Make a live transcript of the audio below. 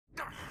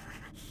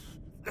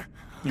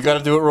You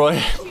gotta do it, Roy.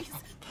 Please.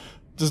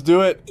 Just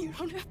do it. You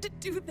don't have to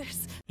do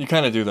this. You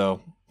kinda do,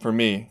 though. For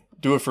me.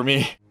 Do it for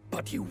me.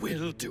 But you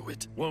will do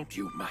it, won't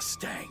you,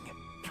 Mustang?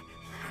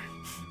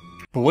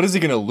 But what is he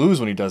gonna lose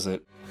when he does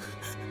it?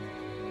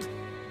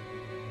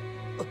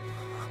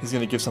 He's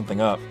gonna give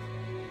something up.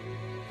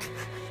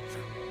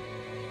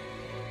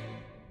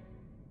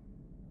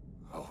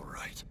 All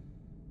right.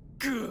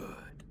 Good.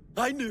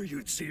 I knew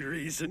you'd see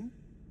reason.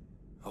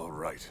 All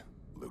right,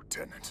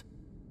 Lieutenant.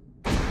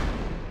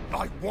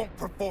 I won't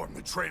perform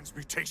the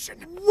transmutation.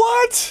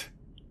 What?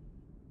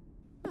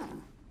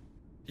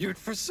 You'd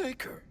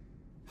forsake her.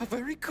 How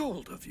very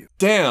cold of you.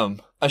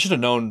 Damn. I should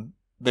have known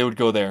they would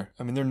go there.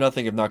 I mean, they're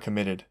nothing if not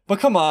committed. But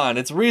come on,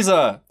 it's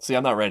Riza. See,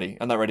 I'm not ready.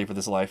 I'm not ready for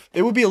this life.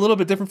 It would be a little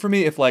bit different for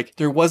me if, like,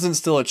 there wasn't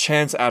still a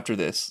chance after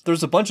this.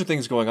 There's a bunch of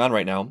things going on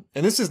right now,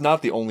 and this is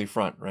not the only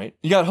front, right?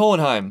 You got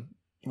Hohenheim.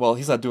 Well,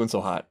 he's not doing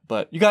so hot,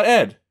 but you got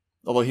Ed.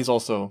 Although he's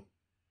also...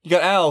 You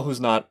got Al,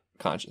 who's not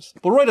conscious.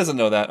 But Roy doesn't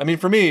know that. I mean,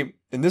 for me,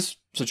 in this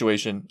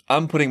situation,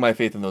 I'm putting my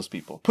faith in those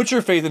people. Put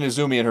your faith in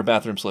Izumi and her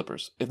bathroom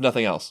slippers, if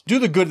nothing else. Do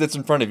the good that's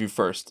in front of you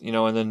first, you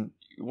know, and then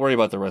worry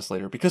about the rest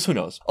later, because who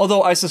knows?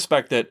 Although I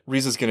suspect that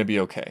Riza's gonna be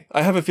okay.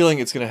 I have a feeling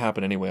it's gonna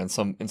happen anyway in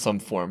some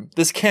form.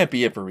 This can't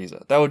be it for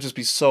Riza. That would just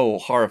be so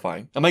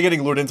horrifying. Am I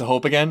getting lured into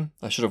hope again?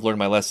 I should have learned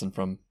my lesson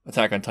from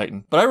Attack on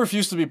Titan. But I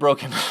refuse to be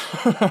broken.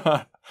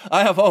 I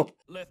have hope.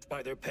 Left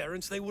by their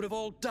parents, they would have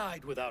all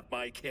died without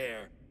my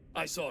care.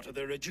 I saw to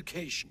their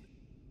education.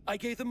 I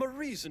gave them a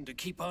reason to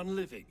keep on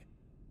living.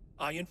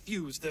 I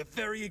infused their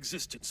very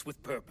existence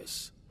with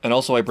purpose. And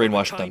also I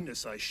brainwashed For the them.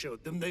 kindness I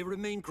showed them, they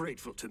remain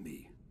grateful to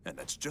me. And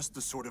that's just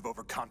the sort of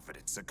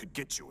overconfidence that could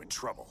get you in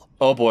trouble.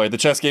 Oh boy, the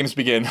chess games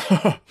begin.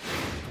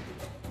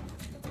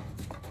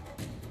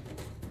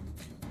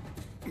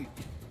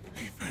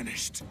 He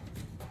finished.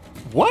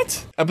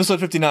 What? Episode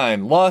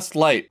 59, Lost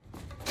Light.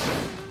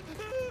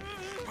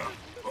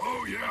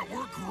 Oh yeah,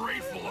 we're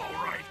grateful, all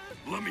right.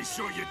 Let me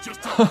show you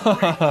just how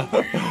grateful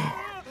we are.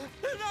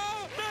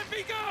 No, let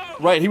me go!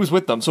 Right, he was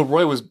with them, so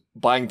Roy was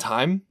buying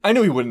time? I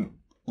knew he wouldn't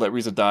let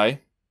Riza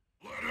die.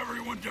 Let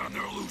everyone down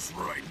there loose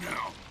right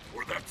now,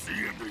 or that's the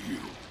end of you.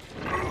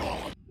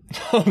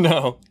 Oh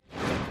no.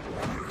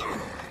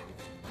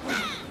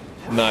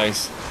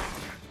 Nice.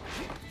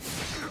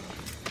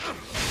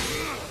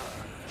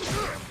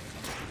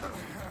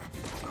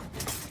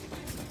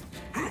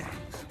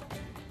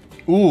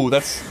 Ooh,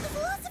 that's...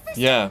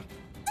 Yeah.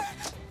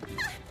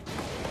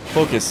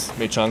 Focus,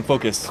 Mei-chan,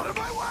 focus. Out of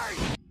my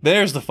way!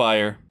 There's the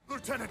fire.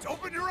 Lieutenant,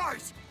 open your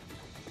eyes!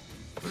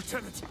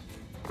 Lieutenant!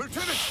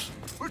 Lieutenant!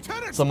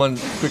 Lieutenant! Someone,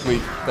 quickly,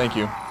 thank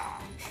you.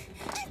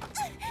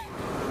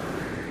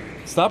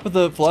 Stop with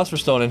the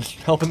Philosopher's Stone and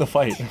help in the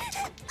fight. I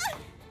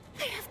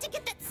have to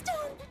get that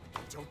stone.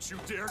 Don't you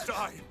dare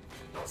die!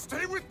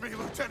 Stay with me,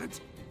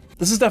 Lieutenant!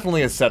 This is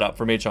definitely a setup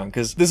for Mei-chan,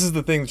 because this is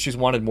the thing that she's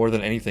wanted more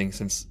than anything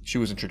since she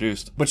was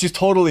introduced. But she's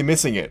totally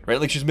missing it,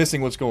 right? Like, she's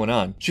missing what's going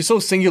on. She's so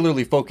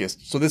singularly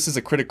focused, so this is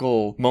a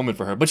critical moment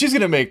for her. But she's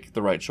gonna make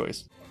the right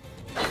choice.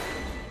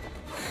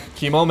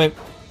 Key moment.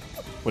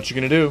 What you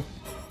gonna do?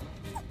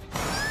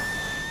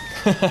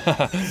 She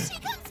comes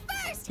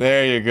first.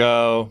 There you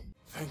go.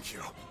 Thank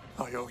you.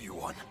 I owe you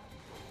one.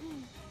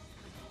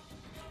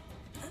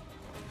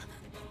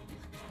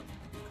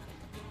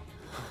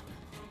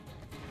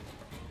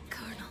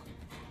 Colonel,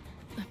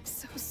 I'm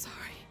so sorry.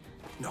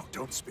 No,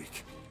 don't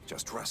speak.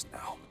 Just rest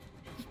now.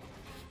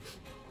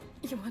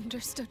 You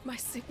understood my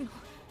signal.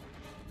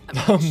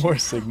 More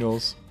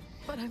signals.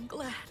 But I'm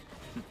glad.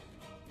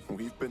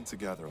 We've been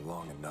together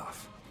long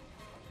enough.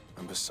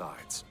 And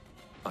besides,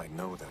 I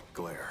know that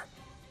glare.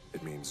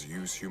 It means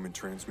use human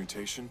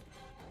transmutation,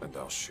 and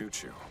I'll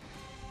shoot you.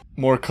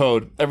 More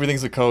code.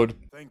 Everything's a code.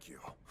 Thank you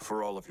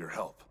for all of your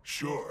help.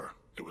 Sure,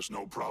 it was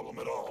no problem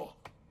at all.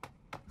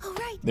 All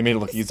right. They made it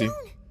look the easy.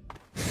 stone.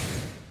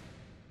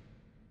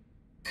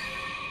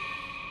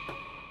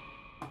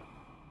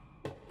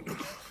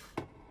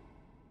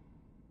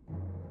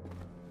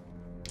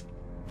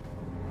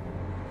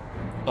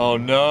 Oh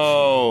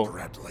no.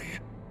 Bradley.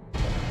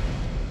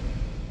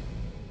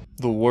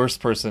 The worst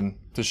person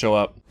to show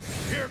up.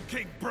 Here,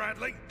 King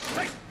Bradley.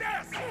 Take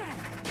this!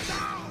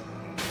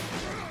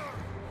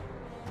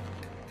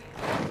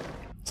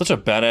 Such a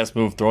badass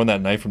move throwing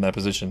that knife from that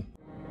position.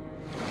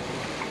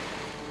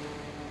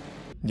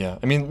 Yeah,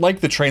 I mean, like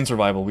the train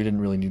survival, we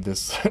didn't really need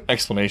this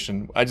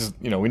explanation. I just,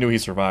 you know, we knew he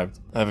survived.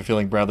 I have a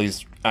feeling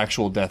Bradley's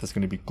actual death is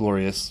going to be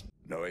glorious.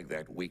 Knowing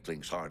that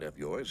weakling's heart of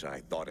yours,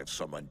 I thought if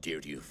someone dear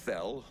to you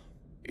fell,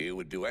 you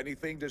would do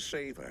anything to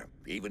save her,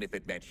 even if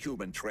it meant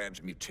human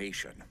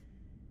transmutation.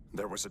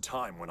 There was a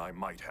time when I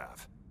might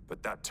have,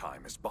 but that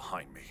time is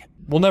behind me.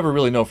 We'll never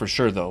really know for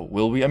sure, though,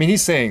 will we? I mean,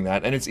 he's saying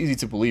that, and it's easy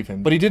to believe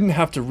him, but he didn't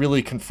have to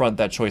really confront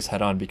that choice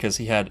head on because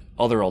he had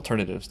other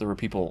alternatives. There were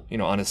people, you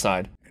know, on his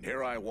side. And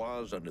here I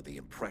was under the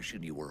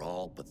impression you were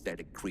all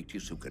pathetic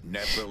creatures who could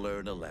never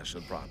learn a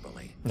lesson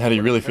properly. How do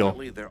you really feel?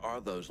 Apparently there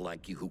are those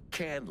like you who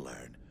can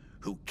learn,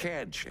 who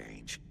can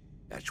change.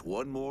 That's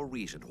one more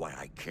reason why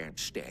I can't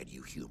stand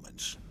you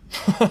humans.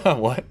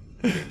 What?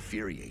 It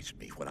infuriates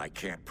me when I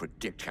can't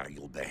predict how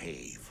you'll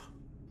behave.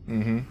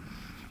 Mm-hmm.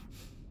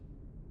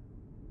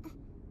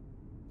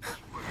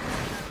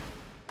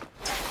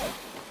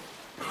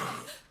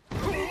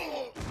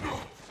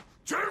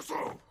 Jason!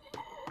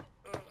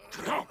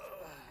 Get out!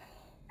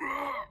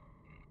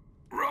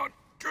 Run!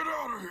 Get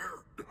out of here!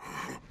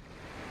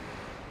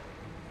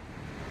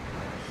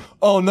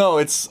 Oh no,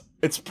 it's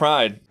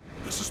Pride.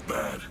 This is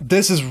bad.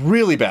 This is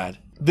really bad.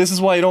 This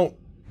is why you don't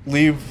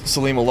leave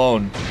Salim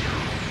alone.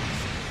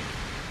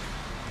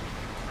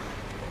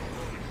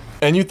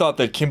 And you thought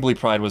that Kimberly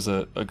Pride was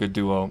a good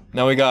duo.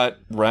 Now we got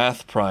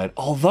Wrath Pride.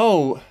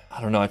 Although,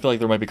 I don't know, I feel like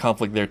there might be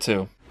conflict there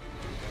too.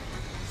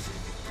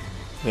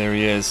 There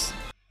he is.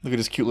 Look at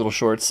his cute little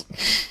shorts.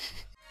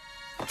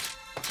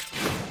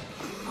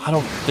 I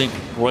don't think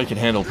Roy can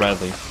handle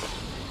Bradley.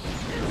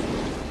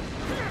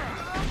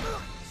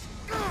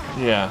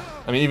 Yeah,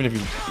 I mean, even if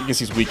he guess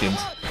he's weakened.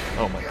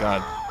 Oh my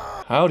god.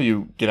 How do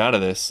you get out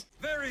of this?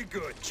 Very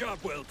good. Job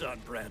well done,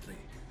 Bradley.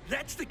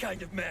 That's the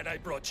kind of man I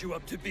brought you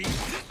up to be.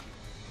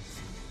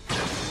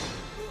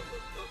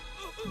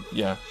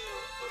 Yeah.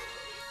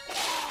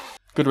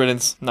 Good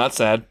riddance. Not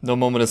sad. No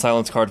moment of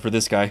silence card for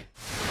this guy.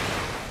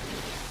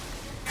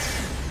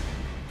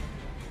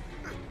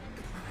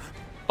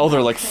 Oh,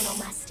 they're like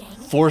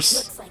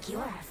force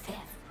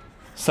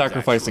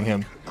sacrificing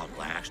him. The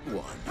last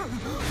one.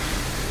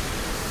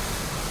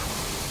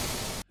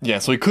 Yeah,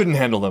 so he couldn't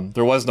handle them.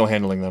 There was no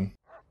handling them.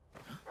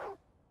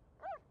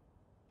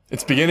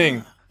 It's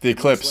beginning. The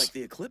eclipse. Looks like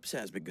the eclipse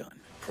has begun.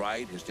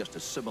 Pride has just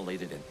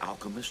assimilated an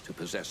alchemist who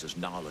possesses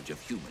knowledge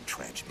of human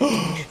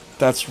transmutation.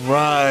 That's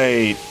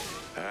right.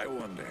 I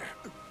wonder,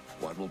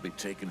 what will be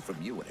taken from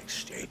you in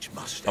exchange,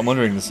 Mustang? I'm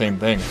wondering the same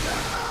thing.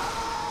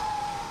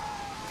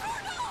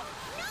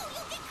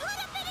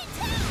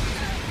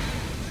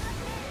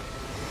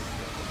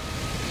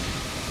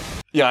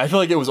 Yeah, I feel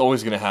like it was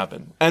always going to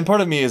happen. And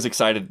part of me is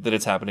excited that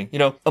it's happening. You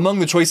know, among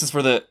the choices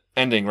for the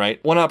ending, right?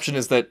 One option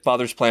is that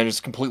Father's plan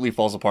just completely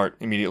falls apart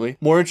immediately.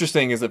 More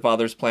interesting is that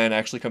Father's plan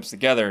actually comes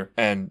together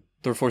and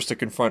they're forced to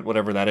confront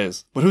whatever that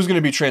is. But who's going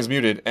to be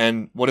transmuted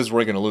and what is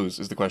Roy going to lose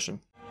is the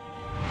question.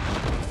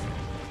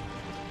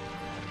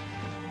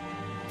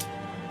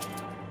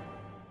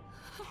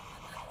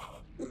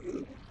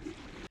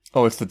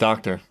 Oh, it's the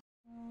doctor.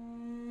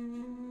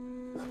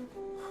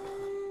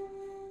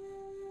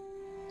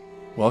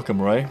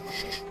 Welcome, Roy.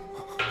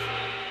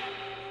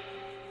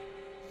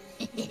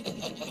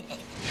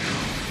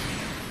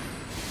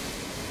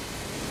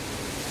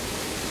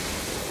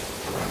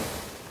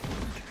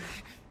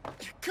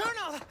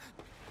 Colonel!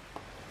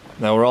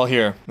 Now we're all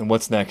here, and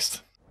what's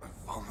next?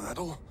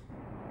 FULLMETAL?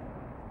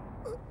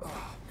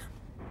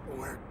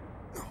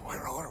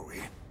 Where are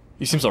we?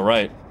 He seems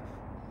alright.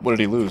 What did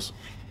he lose?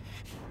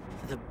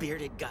 The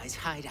bearded guy's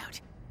hideout.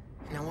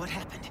 Now what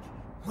happened?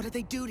 What did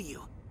they do to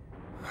you?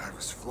 I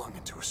was flung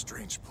into a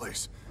strange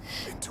place,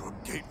 into a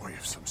gateway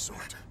of some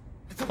sort.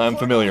 I'm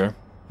familiar.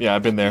 Yeah,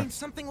 I've been there.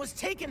 Something was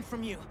taken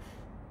from you,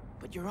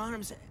 but your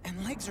arms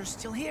and legs are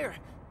still here.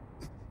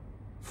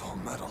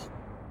 FULLMETAL.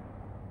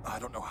 I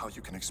don't know how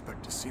you can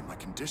expect to see my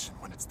condition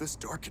when it's this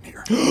dark in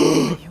here.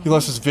 He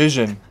lost his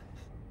vision.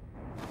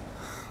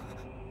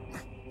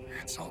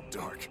 It's all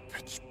dark,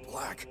 pitch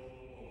black.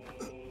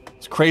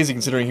 It's crazy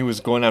considering he was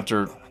going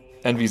after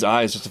Envy's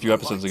eyes just a few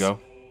episodes ago.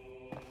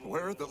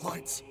 Where are the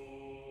lights?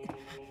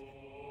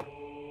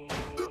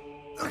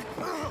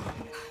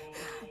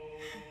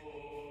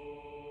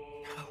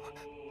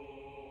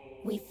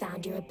 We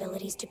found your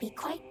abilities to be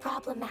quite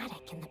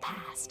problematic in the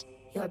past.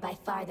 You're by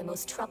far the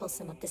most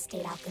troublesome of the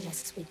state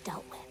alchemists we've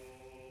dealt with.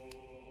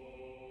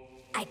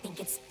 I think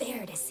it's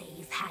fair to say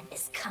you've had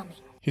this coming.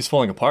 He's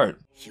falling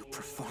apart. You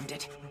performed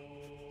it?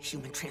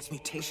 Human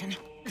transmutation?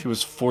 He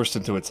was forced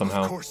into it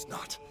somehow. Of course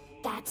not.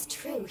 That's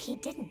true, he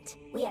didn't.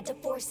 We had to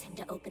force him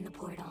to open the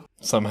portal.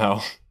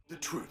 Somehow. The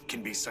truth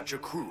can be such a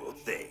cruel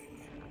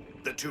thing.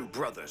 The two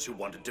brothers who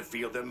wanted to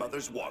feel their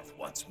mother's warmth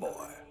once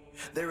more.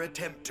 Their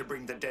attempt to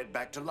bring the dead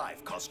back to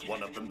life cost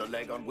one of them the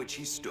leg on which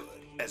he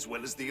stood, as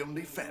well as the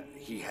only family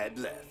he had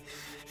left.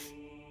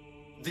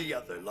 The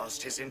other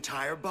lost his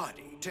entire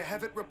body to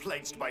have it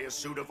replaced by a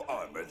suit of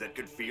armor that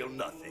could feel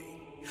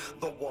nothing.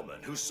 The woman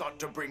who sought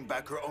to bring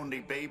back her only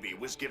baby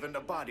was given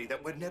a body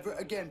that would never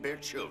again bear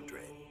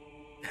children.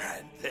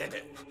 And then,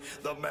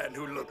 the man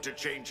who looked to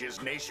change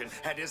his nation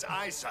had his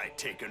eyesight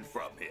taken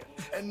from him,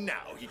 and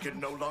now he could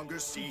no longer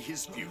see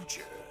his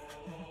future.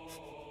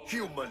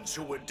 Humans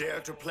who would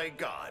dare to play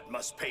God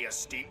must pay a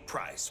steep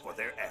price for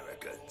their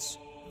arrogance.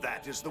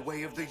 That is the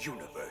way of the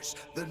universe,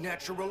 the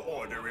natural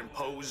order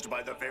imposed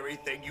by the very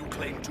thing you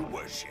claim to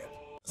worship.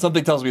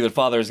 Something tells me that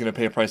Father is going to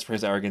pay a price for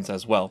his arrogance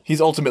as well.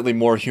 He's ultimately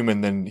more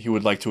human than he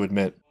would like to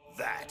admit.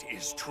 That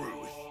is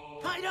truth.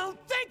 I don't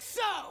think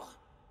so!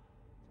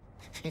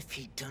 If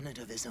he'd done it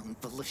of his own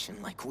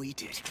volition like we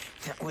did,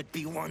 that would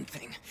be one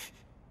thing.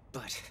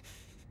 But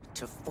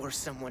to force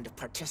someone to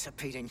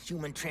participate in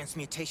human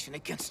transmutation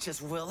against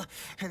his will,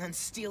 and then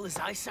steal his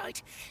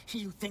eyesight,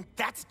 you think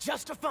that's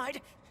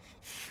justified?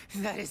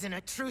 That isn't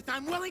a truth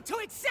I'm willing to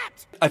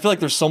accept! I feel like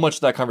there's so much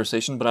to that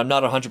conversation, but I'm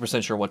not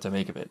 100% sure what to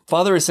make of it.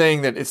 Father is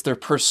saying that it's their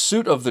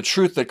pursuit of the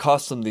truth that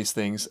costs them these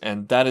things,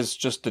 and that is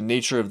just the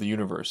nature of the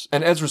universe.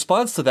 And Ed's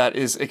response to that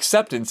is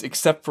acceptance,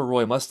 except for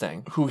Roy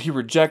Mustang, who he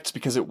rejects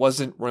because it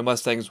wasn't Roy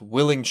Mustang's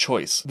willing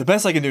choice. The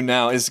best I can do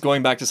now is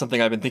going back to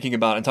something I've been thinking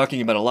about and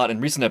talking about a lot in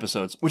recent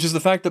episodes, which is the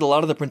fact that a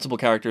lot of the principal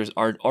characters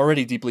are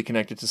already deeply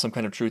connected to some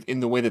kind of truth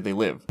in the way that they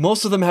live.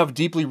 Most of them have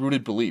deeply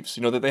rooted beliefs,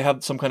 you know, that they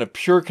have some kind of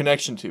pure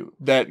connection to,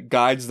 that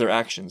guides their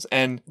actions,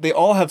 and they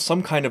all have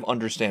some kind of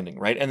understanding,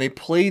 right? And they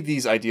play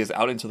these ideas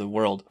out into the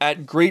world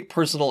at great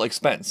personal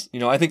expense. You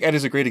know, I think Ed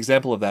is a great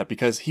example of that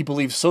because he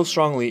believes so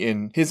strongly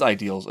in his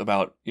ideals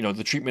about, you know,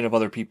 the treatment of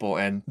other people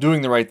and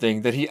doing the right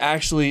thing that he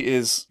actually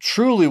is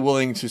truly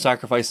willing to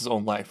sacrifice his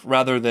own life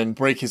rather than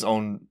break his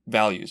own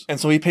values. And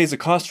so he pays a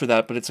cost for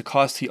that, but it's a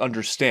cost he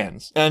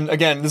understands. And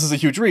again, this is a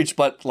huge reach,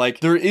 but like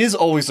there is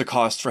always a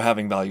cost for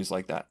having values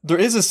like that. There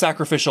is a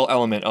sacrificial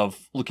element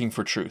of looking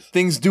for truth.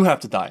 Things do have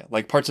to die,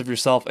 like parts of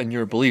yourself and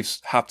your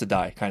beliefs have to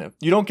die, kind of.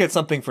 You don't get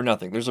something for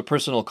nothing. There's a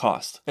personal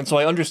cost. And so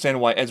I understand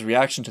why Ed's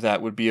reaction to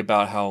that would be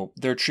about how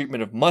their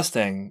treatment of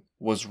Mustang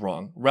was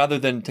wrong, rather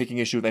than taking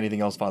issue with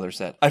anything else Father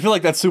said. I feel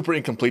like that's super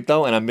incomplete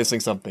though, and I'm missing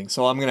something,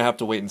 so I'm gonna have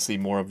to wait and see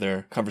more of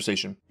their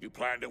conversation. You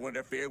plan to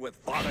interfere with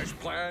Father's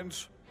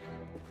plans?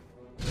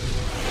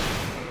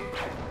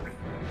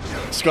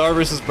 Scar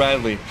versus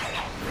Bradley.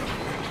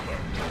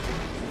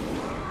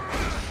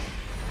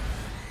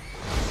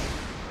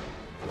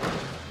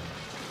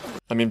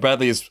 I mean,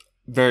 Bradley is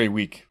very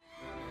weak.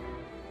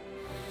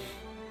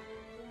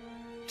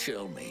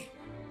 Tell me,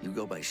 you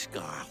go by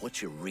Scar.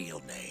 What's your real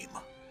name?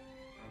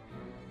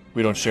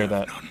 We don't share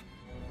that.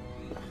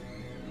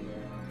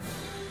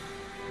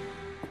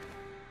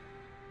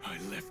 I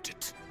left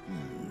it.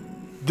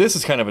 This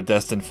is kind of a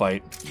destined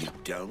fight. You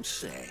don't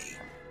say.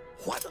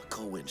 What a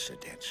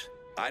coincidence.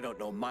 I don't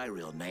know my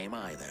real name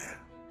either.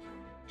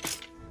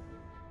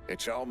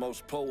 It's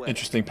almost poetic.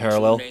 Interesting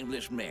parallel. Two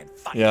nameless men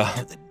fighting Yeah.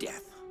 to the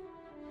death.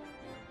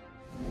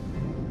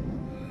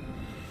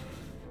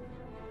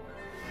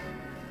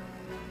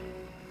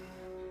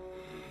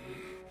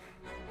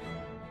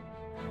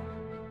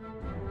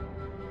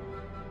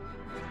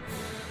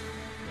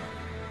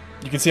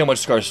 You can see how much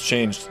Scar's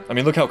changed. I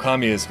mean, look how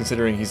calm he is,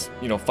 considering he's,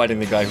 you know, fighting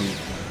the guy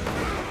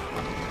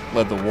who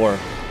led the war.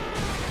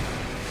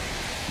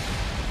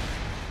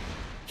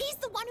 He's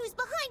the one who's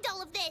behind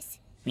all of this.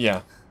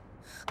 Yeah.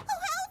 Oh,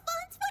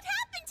 Alphonse, what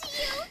happened to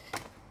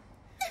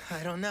you?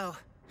 I don't know.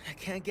 I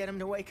can't get him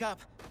to wake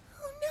up.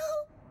 Oh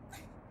no!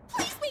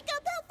 Please wake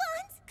up,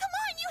 Alphonse! Come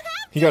on, you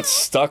have to! He got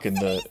stuck in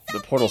the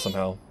portal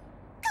somehow.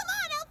 Come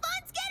on,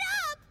 Alphonse,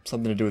 get up!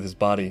 Something to do with his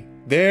body.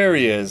 There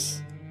he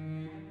is.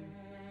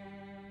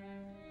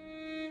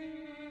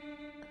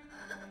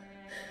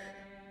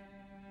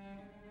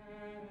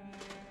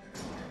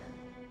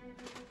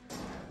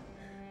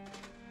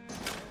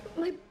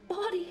 My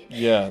body.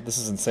 Yeah, this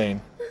is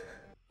insane.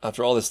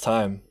 After all this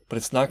time. But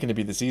it's not going to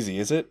be this easy,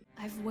 is it?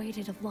 I've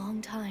waited a long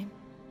time.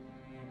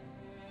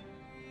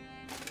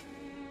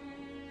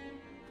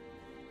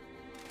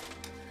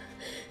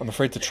 I'm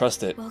afraid to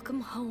trust it. Welcome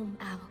home,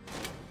 Al.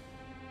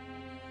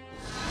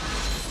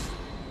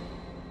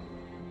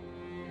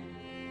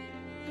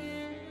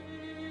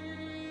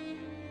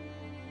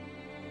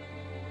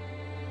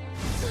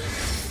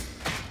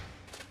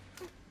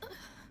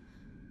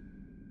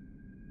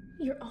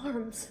 Your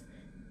arms.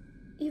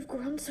 You've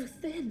grown so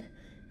thin.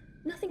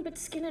 Nothing but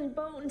skin and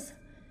bones.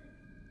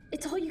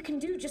 It's all you can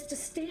do just to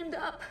stand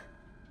up.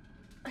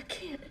 I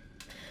can't.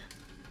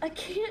 I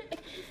can't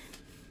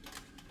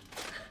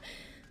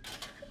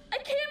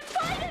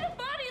fight in a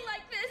body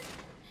like this.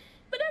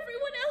 But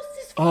everyone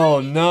else is fighting. Oh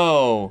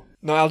no.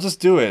 No, I'll just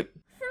do it.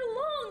 For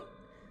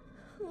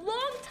a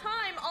long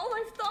time, all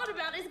I've thought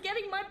about is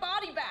getting my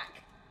body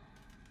back.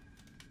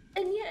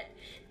 And yet,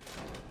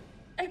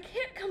 I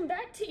can't come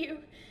back to you.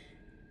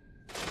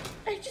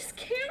 I just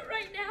can't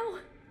right now.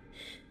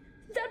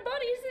 That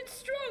body isn't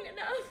strong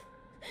enough.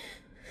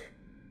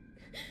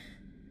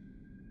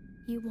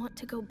 You want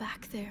to go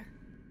back there?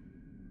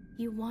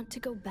 You want to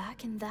go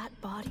back in that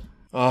body?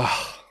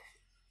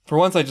 For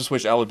once, I just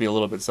wish Al would be a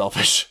little bit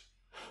selfish.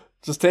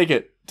 Just take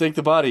it. Take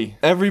the body.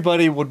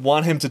 Everybody would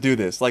want him to do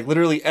this. Like,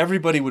 literally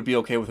everybody would be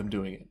okay with him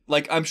doing it.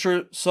 Like, I'm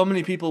sure so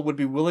many people would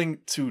be willing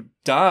to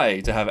die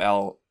to have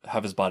Al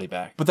have his body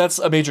back. But that's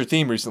a major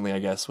theme recently, I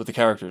guess, with the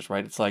characters,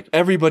 right? It's like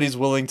everybody's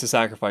willing to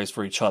sacrifice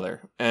for each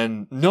other.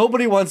 And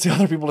nobody wants the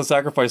other people to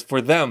sacrifice for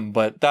them,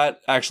 but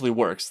that actually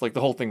works. Like,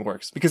 the whole thing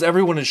works. Because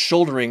everyone is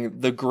shouldering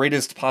the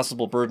greatest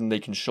possible burden they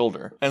can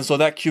shoulder. And so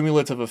that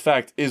cumulative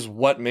effect is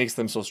what makes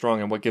them so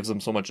strong and what gives them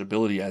so much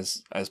ability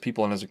as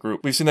people and as a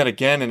group. We've seen that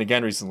again and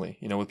again recently,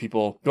 you know, with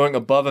people going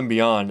above and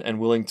beyond and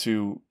willing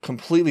to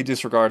completely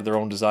disregard their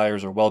own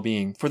desires or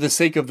well-being for the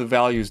sake of the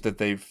values that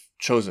they've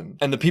chosen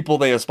and the people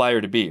they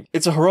aspire to be.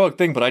 It's a heroic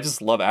thing, but I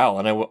just love Al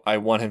and I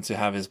want him to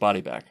have his body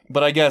back.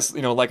 But I guess,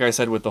 you know, like I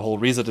said with the whole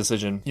Riza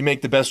decision, you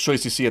make the best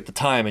choice you see at the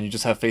time and you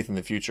just have faith in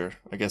the future.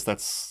 I guess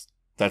that's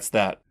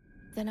that.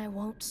 Then I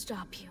won't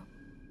stop you.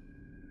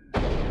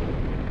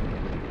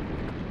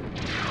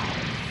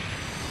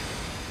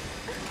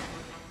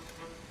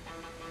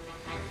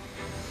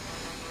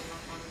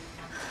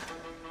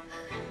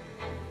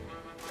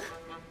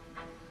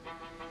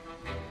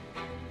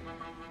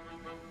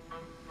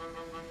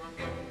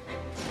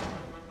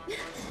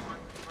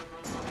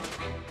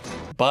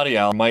 Body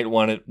Al might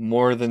want it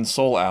more than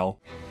Soul Al.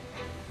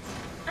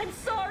 I'm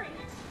sorry.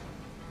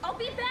 I'll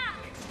be back.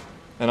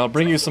 And I'll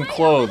bring you some Wait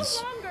clothes.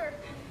 a little longer.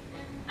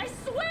 I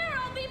swear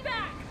I'll be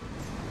back.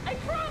 I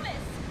promise.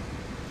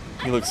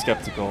 He looks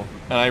skeptical,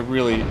 and I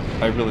really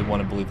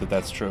want to believe that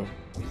that's true.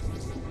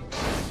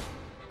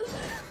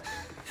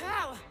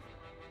 Hal!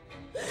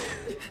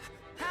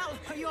 Hal,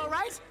 are you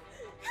alright?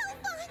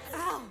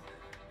 Hal!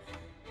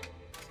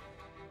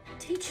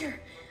 Teacher,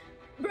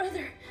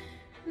 brother,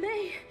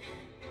 May,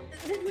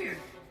 then we're...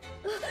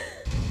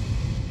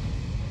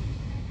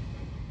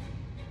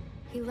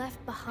 He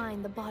left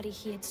behind the body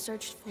he had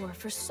searched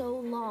for so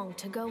long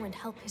to go and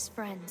help his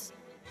friends.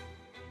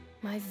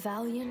 My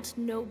valiant,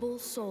 noble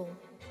soul.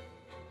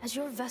 As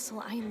your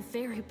vessel, I am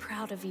very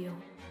proud of you.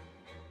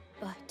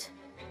 But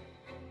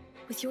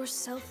with your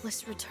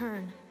selfless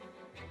return,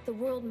 the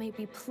world may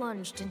be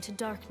plunged into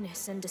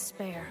darkness and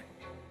despair.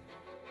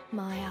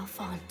 My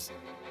Alphonse.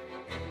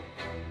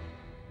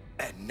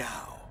 And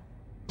now,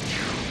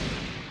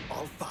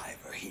 all five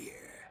are here.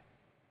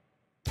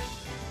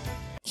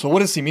 So what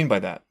does he mean by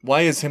that?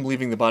 Why is him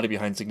leaving the body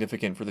behind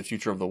significant for the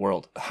future of the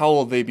world? How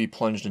will they be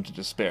plunged into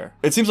despair?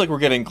 It seems like we're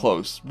getting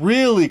close,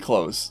 really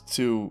close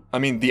to, I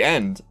mean, the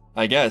end,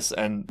 I guess,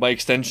 and by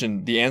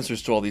extension, the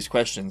answers to all these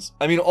questions.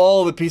 I mean,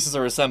 all the pieces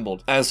are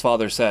assembled, as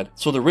Father said.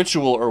 So the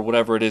ritual, or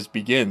whatever it is,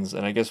 begins,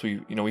 and I guess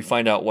we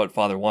find out what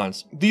Father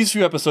wants. These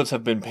few episodes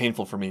have been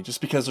painful for me,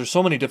 just because there's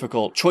so many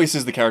difficult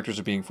choices the characters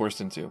are being forced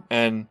into.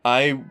 And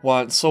I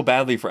want so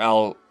badly for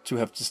Al to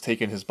have just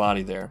taken his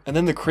body there. And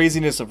then the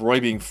craziness of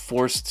Roy being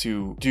forced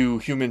to do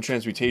human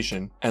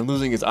transmutation and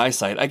losing his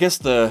eyesight. I guess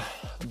the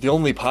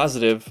only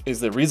positive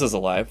is that Riza's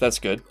alive. That's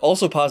good.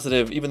 Also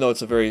positive, even though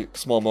it's a very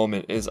small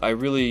moment, is I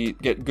really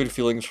get good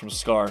feelings from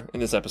Scar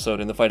in this episode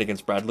in the fight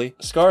against Bradley.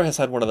 Scar has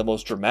had one of the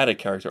most dramatic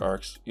character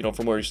arcs,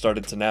 from where he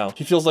started to now.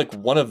 He feels like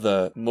one of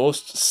the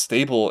most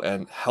stable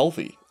and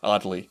healthy.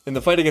 Oddly. In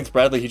the fight against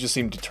Bradley, he just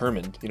seemed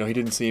determined. He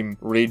didn't seem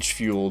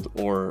rage-fueled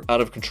or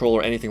out of control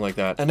or anything like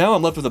that. And now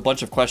I'm left with a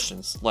bunch of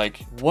questions, like,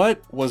 what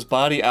was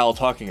Body Al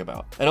talking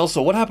about? And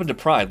also, what happened to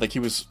Pride? Like, he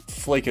was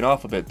flaking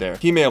off a bit there.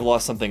 He may have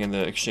lost something in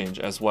the exchange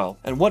as well.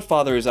 And what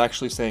Father is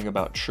actually saying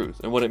about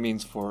truth and what it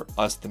means for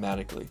us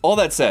thematically. All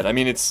that said, I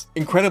mean, it's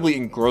incredibly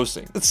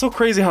engrossing. It's so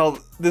crazy how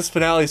this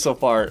finale so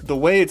far, the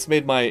way it's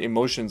made my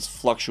emotions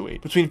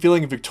fluctuate between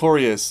feeling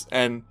victorious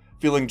and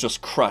feeling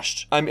just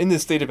crushed. I'm in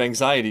this state of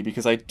anxiety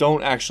because I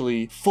don't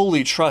actually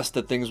fully trust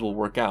that things will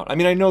work out. I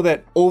mean, I know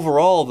that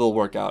overall they'll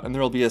work out and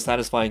there will be a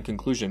satisfying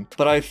conclusion,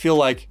 but I feel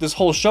like this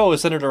whole show is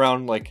centered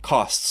around like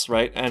costs,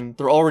 right? And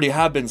there already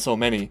have been so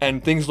many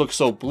and things look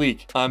so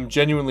bleak. I'm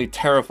genuinely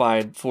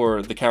terrified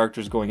for the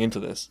characters going into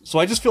this. So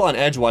I just feel on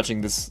edge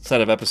watching this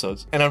set of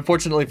episodes. And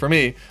unfortunately for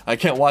me, I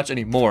can't watch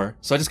any more.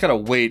 So I just gotta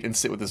wait and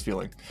sit with this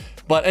feeling.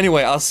 But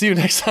anyway, I'll see you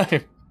next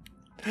time.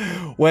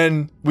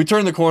 When we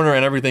turn the corner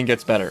and everything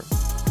gets better.